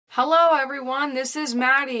Hello everyone, this is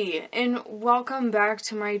Maddie, and welcome back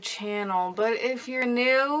to my channel. But if you're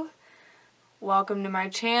new, welcome to my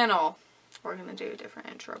channel. We're gonna do a different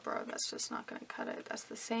intro, bro. That's just not gonna cut it. That's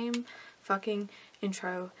the same fucking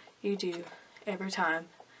intro you do every time.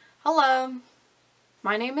 Hello,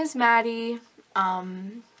 my name is Maddie,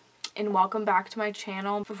 and welcome back to my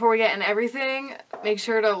channel. Before we get into everything, make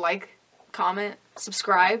sure to like, comment,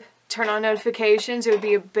 subscribe. Turn on notifications, it would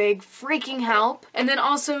be a big freaking help. And then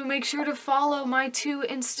also make sure to follow my two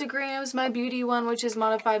Instagrams, my beauty one, which is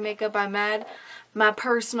Modified Makeup by Mad, my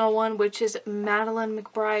personal one, which is Madeline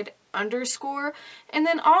McBride _. And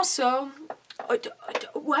then also,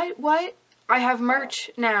 what? I have merch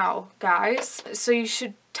now, guys. So you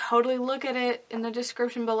should totally look at it in the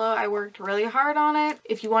description below. I worked really hard on it.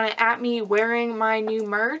 If you want to at me wearing my new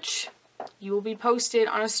merch, you will be posted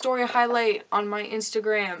on a story highlight on my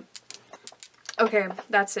Instagram. Okay,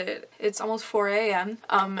 that's it. It's almost 4 a.m.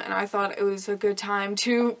 And I thought it was a good time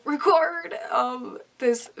to record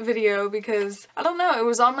this video because, I don't know, it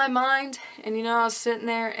was on my mind, and you know, I was sitting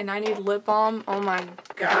there and I need lip balm. Oh my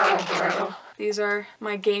god, bro. These are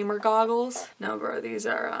my gamer goggles. No, bro, these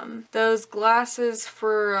are those glasses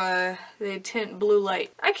for they tint blue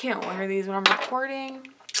light. I can't wear these when I'm recording.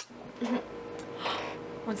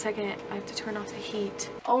 1 second, I have to turn off the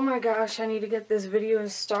heat. Oh my gosh, I need to get this video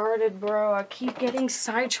started, bro. I keep getting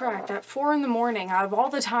sidetracked at 4 in the morning out of all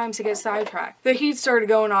the times to get sidetracked. The heat started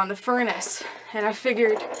going on, the furnace, and I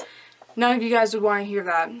figured none of you guys would want to hear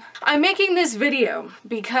that. I'm making this video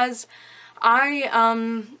because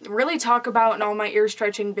I really talk about in all my ear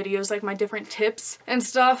stretching videos like my different tips and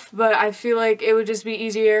stuff, but I feel like it would just be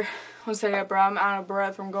easier. 1 second, bro, I'm out of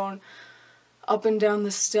breath from going up and down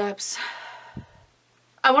the steps.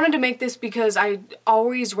 I wanted to make this because I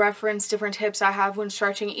always reference different tips I have when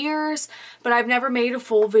stretching ears, but I've never made a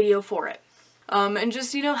full video for it. And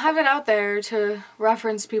just, you know, have it out there to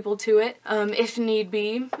reference people to it, if need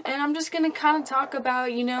be. And I'm just gonna kind of talk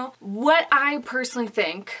about, you know, what I personally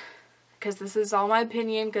think, because this is all my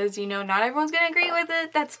opinion, because, you know, not everyone's gonna agree with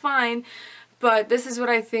it, that's fine. But this is what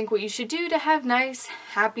I think what you should do to have nice,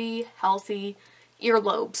 happy, healthy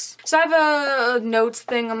earlobes. So I have a notes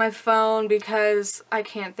thing on my phone because I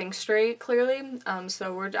can't think straight clearly.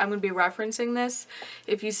 So I'm gonna be referencing this.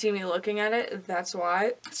 If you see me looking at it, that's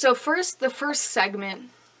why. So the first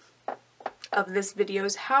segment of this video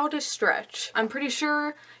is how to stretch. I'm pretty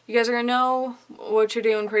sure you guys are gonna know what you're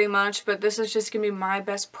doing pretty much, but this is just gonna be my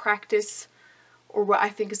best practice, or what I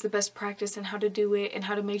think is the best practice, and how to do it and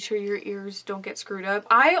how to make sure your ears don't get screwed up.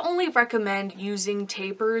 I only recommend using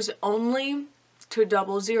tapers only to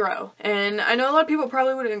 00. And I know a lot of people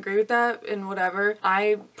probably wouldn't agree with that and whatever.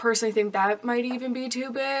 I personally think that might even be too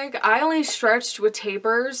big. I only stretched with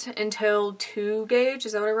tapers until 2 gauge.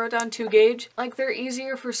 Is that what I wrote down? 2 gauge. Like, they're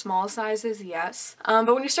easier for small sizes, yes.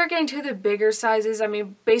 But when you start getting to the bigger sizes, I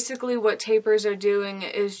mean, basically what tapers are doing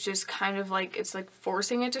is just kind of like, it's like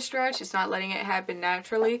forcing it to stretch. It's not letting it happen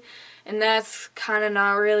naturally. And that's kind of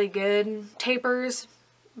not really good. Tapers,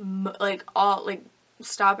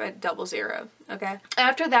 stop at 00, okay?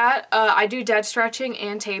 After that, I do dead stretching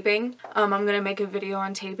and taping. I'm gonna make a video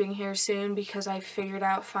on taping here soon because I figured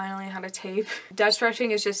out finally how to tape. Dead stretching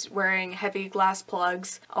is just wearing heavy glass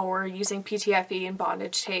plugs or using PTFE and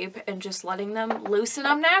bondage tape and just letting them loosen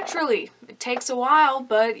up naturally. It takes a while,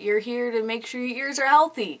 but you're here to make sure your ears are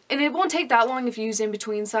healthy. And it won't take that long if you use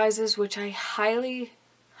in-between sizes, which I highly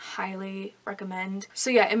recommend. So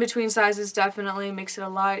yeah, in between sizes definitely makes it a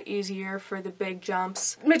lot easier for the big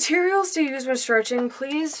jumps. Materials to use when stretching,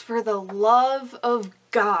 please, for the love of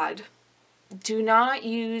God, do not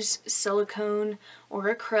use silicone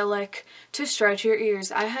or acrylic to stretch your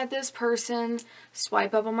ears. I had this person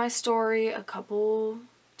swipe up on my story a couple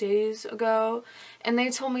days ago, and they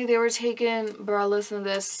told me they were taking, bro, listen to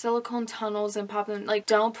this, silicone tunnels and pop them. Like,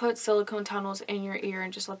 don't put silicone tunnels in your ear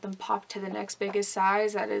and just let them pop to the next biggest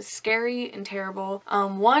size. That is scary and terrible.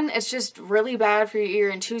 One, it's just really bad for your ear,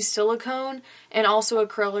 and two, silicone and also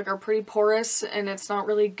acrylic are pretty porous, and it's not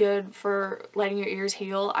really good for letting your ears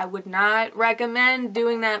heal. I would not recommend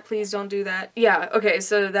doing that. Please don't do that. Yeah, okay,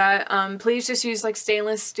 so that, please just use like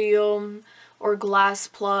stainless steel or glass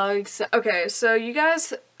plugs. Okay, so you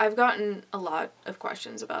guys, I've gotten a lot of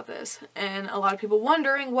questions about this, and a lot of people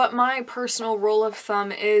wondering what my personal rule of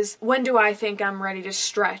thumb is. When do I think I'm ready to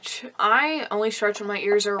stretch? I only stretch when my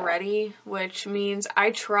ears are ready, which means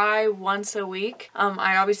I try once a week.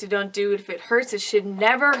 I obviously don't do it if it hurts. It should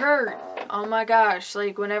never hurt. Oh my gosh,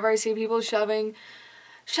 like whenever I see people shoving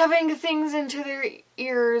things into their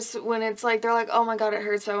ears when it's like, they're like, oh my god, it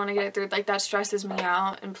hurts, so I want to get it through. Like, that stresses me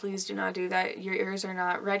out, and please do not do that. Your ears are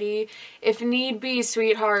not ready. If need be,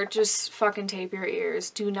 sweetheart, just fucking tape your ears.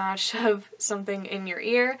 Do not shove something in your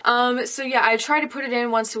ear. So yeah, I try to put it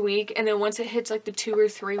in once a week, and then once it hits like the 2 or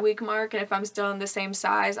 3 week mark, and if I'm still in the same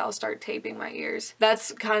size, I'll start taping my ears.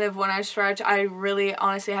 That's kind of when I stretch. I really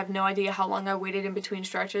honestly have no idea how long I waited in between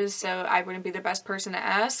stretches, so I wouldn't be the best person to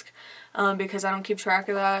ask, because I don't keep track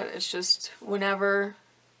of that. It's just whenever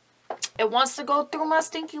it wants to go through my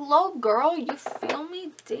stinky lobe, girl. You feel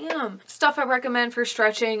me? Damn. Stuff I recommend for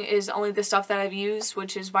stretching is only the stuff that I've used,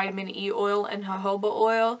 which is vitamin E oil and jojoba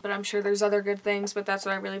oil, but I'm sure there's other good things, but that's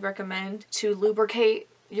what I really recommend to lubricate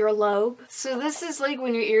your lobe. So this is like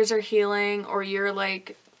when your ears are healing, or you're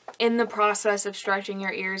like in the process of stretching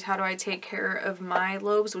your ears. How do I take care of my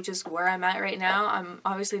lobes, which is where I'm at right now. I'm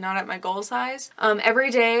obviously not at my goal size.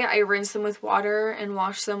 Every day I rinse them with water and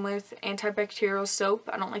wash them with antibacterial soap.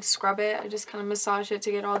 I don't like scrub it. I just kind of massage it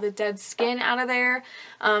to get all the dead skin out of there.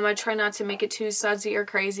 I try not to make it too sudsy or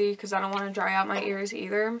crazy because I don't want to dry out my ears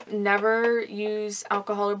either. Never use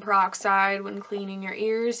alcohol peroxide when cleaning your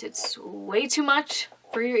ears. It's way too much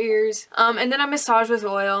for your ears. And then I massage with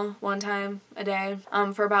oil 1 time a day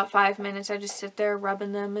for about 5 minutes. I just sit there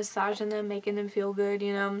rubbing them, massaging them, making them feel good,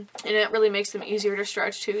 you know. And it really makes them easier to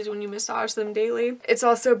stretch too, is when you massage them daily. It's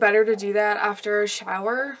also better to do that after a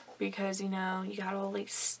shower because, you know, you got all like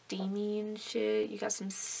steamy and shit. You got some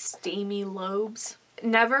steamy lobes.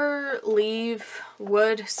 Never leave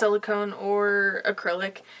wood, silicone, or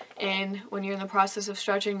acrylic in when you're in the process of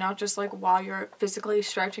stretching, not just like while you're physically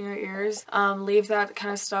stretching your ears. Leave that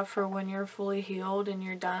kind of stuff for when you're fully healed and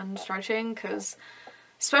you're done stretching, because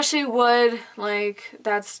especially wood, like,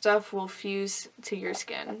 that stuff will fuse to your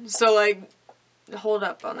skin. So like, hold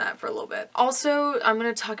up on that for a little bit. Also, I'm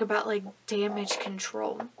going to talk about like damage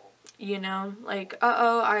control, you know, like,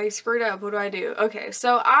 uh-oh, I screwed up, what do I do? Okay,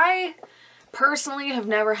 so I personally have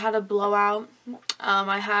never had a blowout.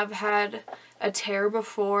 I have had a tear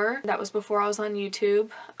before. That was before I was on YouTube.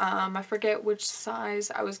 I forget which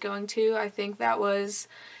size I was going to. I think that was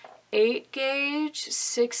 8 gauge,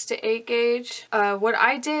 6 to 8 gauge. What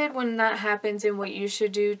I did when that happens, and what you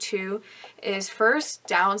should do too, is first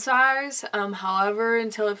downsize, however,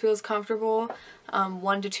 until it feels comfortable.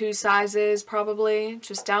 1 to 2 sizes probably.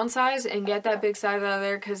 Just downsize and get that big size out of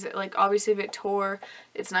there, because like obviously if it tore,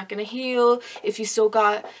 it's not gonna heal if you still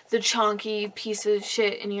got the chonky piece of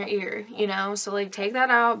shit in your ear, you know. So like, take that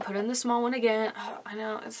out, put in the small one again. Oh, I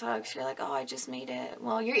know it sucks. You're like, oh, I just made it.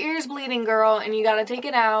 Well, your ear's bleeding, girl, and you gotta take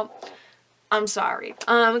it out. I'm sorry.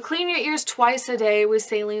 Clean your ears twice a day with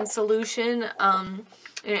saline solution and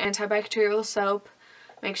antibacterial soap.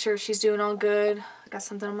 Make sure she's doing all good. I got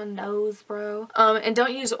something on my nose, bro. And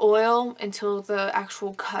don't use oil until the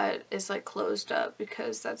actual cut is like closed up,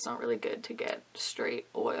 because that's not really good to get straight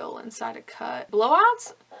oil inside a cut.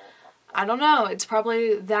 Blowouts? I don't know. It's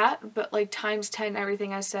probably that, but like times 10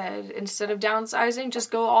 everything I said. Instead of downsizing,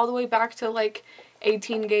 just go all the way back to like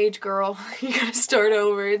 18 gauge, girl. You gotta start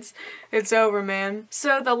over. It's over, man.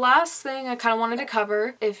 So the last thing I kind of wanted to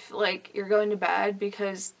cover, if like you're going to bed,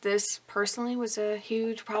 because this personally was a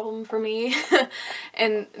huge problem for me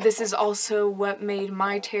and this is also what made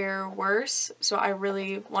my tear worse, so I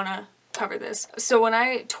really want to cover this. So when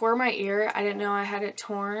I tore my ear, I didn't know I had it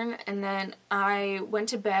torn, and then I went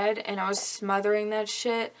to bed and I was smothering that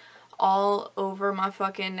shit all over my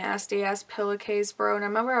fucking nasty ass pillowcase, bro. And I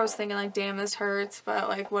remember I was thinking like, damn, this hurts, but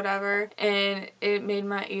like whatever. And it made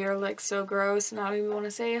my ear like so gross, and I don't even want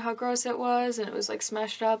to say how gross it was. And it was like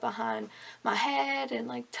smashed up behind my head and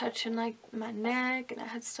like touching like my neck, and I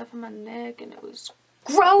had stuff in my neck, and it was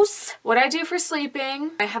gross. What I do for sleeping,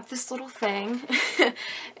 I have this little thing.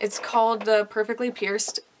 It's called the Perfectly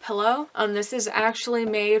Pierced pillow. This is actually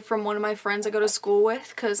made from one of my friends I go to school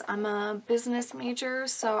with, because I'm a business major,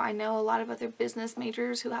 so I know a lot of other business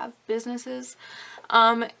majors who have businesses.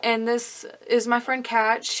 And this is my friend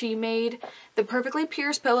Kat. She made the Perfectly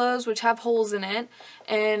Pierced pillows, which have holes in it,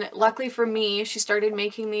 and luckily for me, she started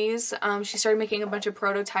making these. She started making a bunch of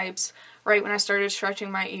prototypes right when I started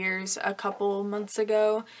stretching my ears a couple months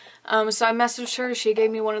ago. So I messaged her, she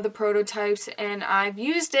gave me one of the prototypes, and I've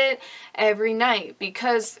used it every night,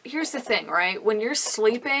 because here's the thing, right? When you're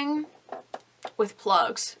sleeping with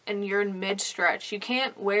plugs and you're in mid-stretch, you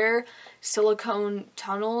can't wear silicone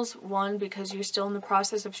tunnels. One, because you're still in the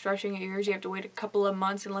process of stretching your ears. You have to wait a couple of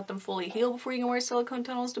months and let them fully heal before you can wear silicone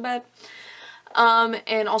tunnels to bed.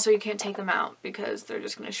 And also you can't take them out because they're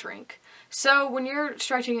just going to shrink. So when you're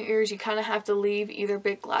stretching your ears, you kind of have to leave either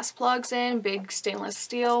big glass plugs in, big stainless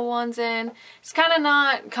steel ones in. It's kind of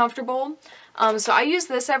not comfortable. So I use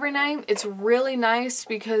this every night. It's really nice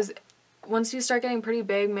because once you start getting pretty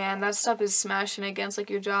big, man, that stuff is smashing against like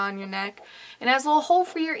your jaw and your neck. And it has a little hole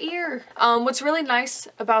for your ear. What's really nice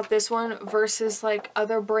about this one versus like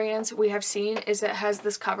other brands we have seen is it has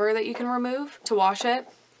this cover that you can remove to wash it.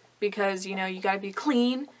 Because, you know, you gotta be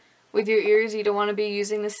clean with your ears. You don't want to be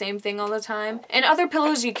using the same thing all the time. And other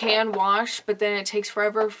pillows you can wash, but then it takes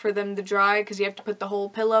forever for them to dry because you have to put the whole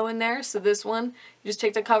pillow in there. So this one, you just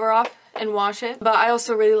take the cover off and wash it. But I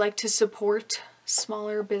also really like to support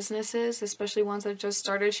smaller businesses, especially ones that just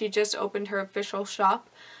started. She just opened her official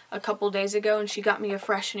shop a couple days ago and she got me a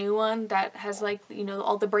fresh new one that has like, you know,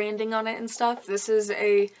 all the branding on it and stuff. This is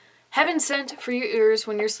a heaven sent for your ears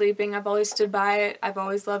when you're sleeping. I've always stood by it. I've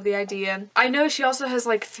always loved the idea. I know she also has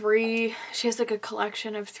like she has like a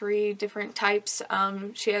collection of 3 different types.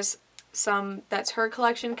 She has some that's her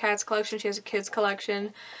collection, Kat's collection. She has a kids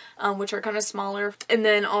collection, which are kind of smaller. And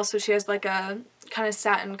then also she has like a kind of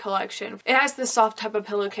satin collection. It has this soft type of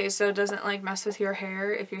pillowcase so it doesn't like mess with your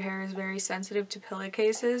hair if your hair is very sensitive to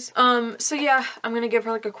pillowcases. So yeah, I'm gonna give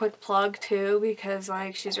her like a quick plug too because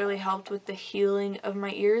like she's really helped with the healing of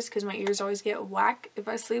my ears because my ears always get whack if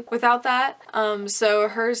I sleep without that. So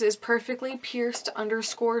hers is perfectly pierced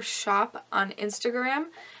 _shop on Instagram,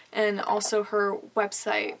 and also her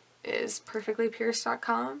website is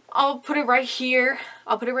perfectlypierced.com. I'll put it right here.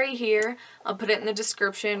 I'll put it in the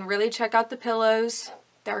description. Really check out the pillows.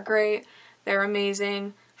 They're great. They're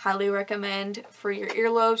amazing. Highly recommend for your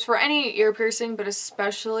earlobes, for any ear piercing, but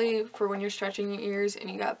especially for when you're stretching your ears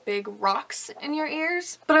and you got big rocks in your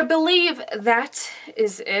ears. But I believe that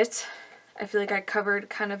is it. I feel like I covered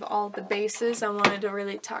kind of all the bases. I wanted to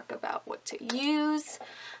really talk about what to use,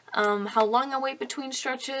 how long I wait between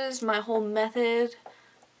stretches, my whole method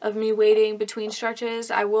of me waiting between stretches.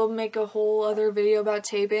 I will make a whole other video about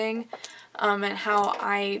taping and how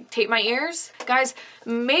I tape my ears. Guys,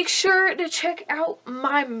 make sure to check out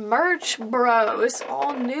my merch, bro. It's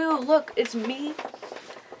all new. Look, it's me.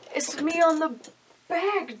 It's me on the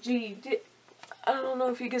back, G. I don't know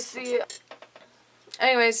if you can see it.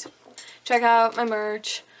 Anyways, check out my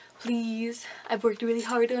merch. Please. I've worked really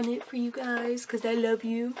hard on it for you guys because I love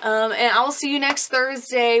you. And I will see you next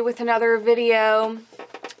Thursday with another video.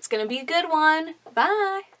 It's gonna be a good one.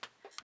 Bye.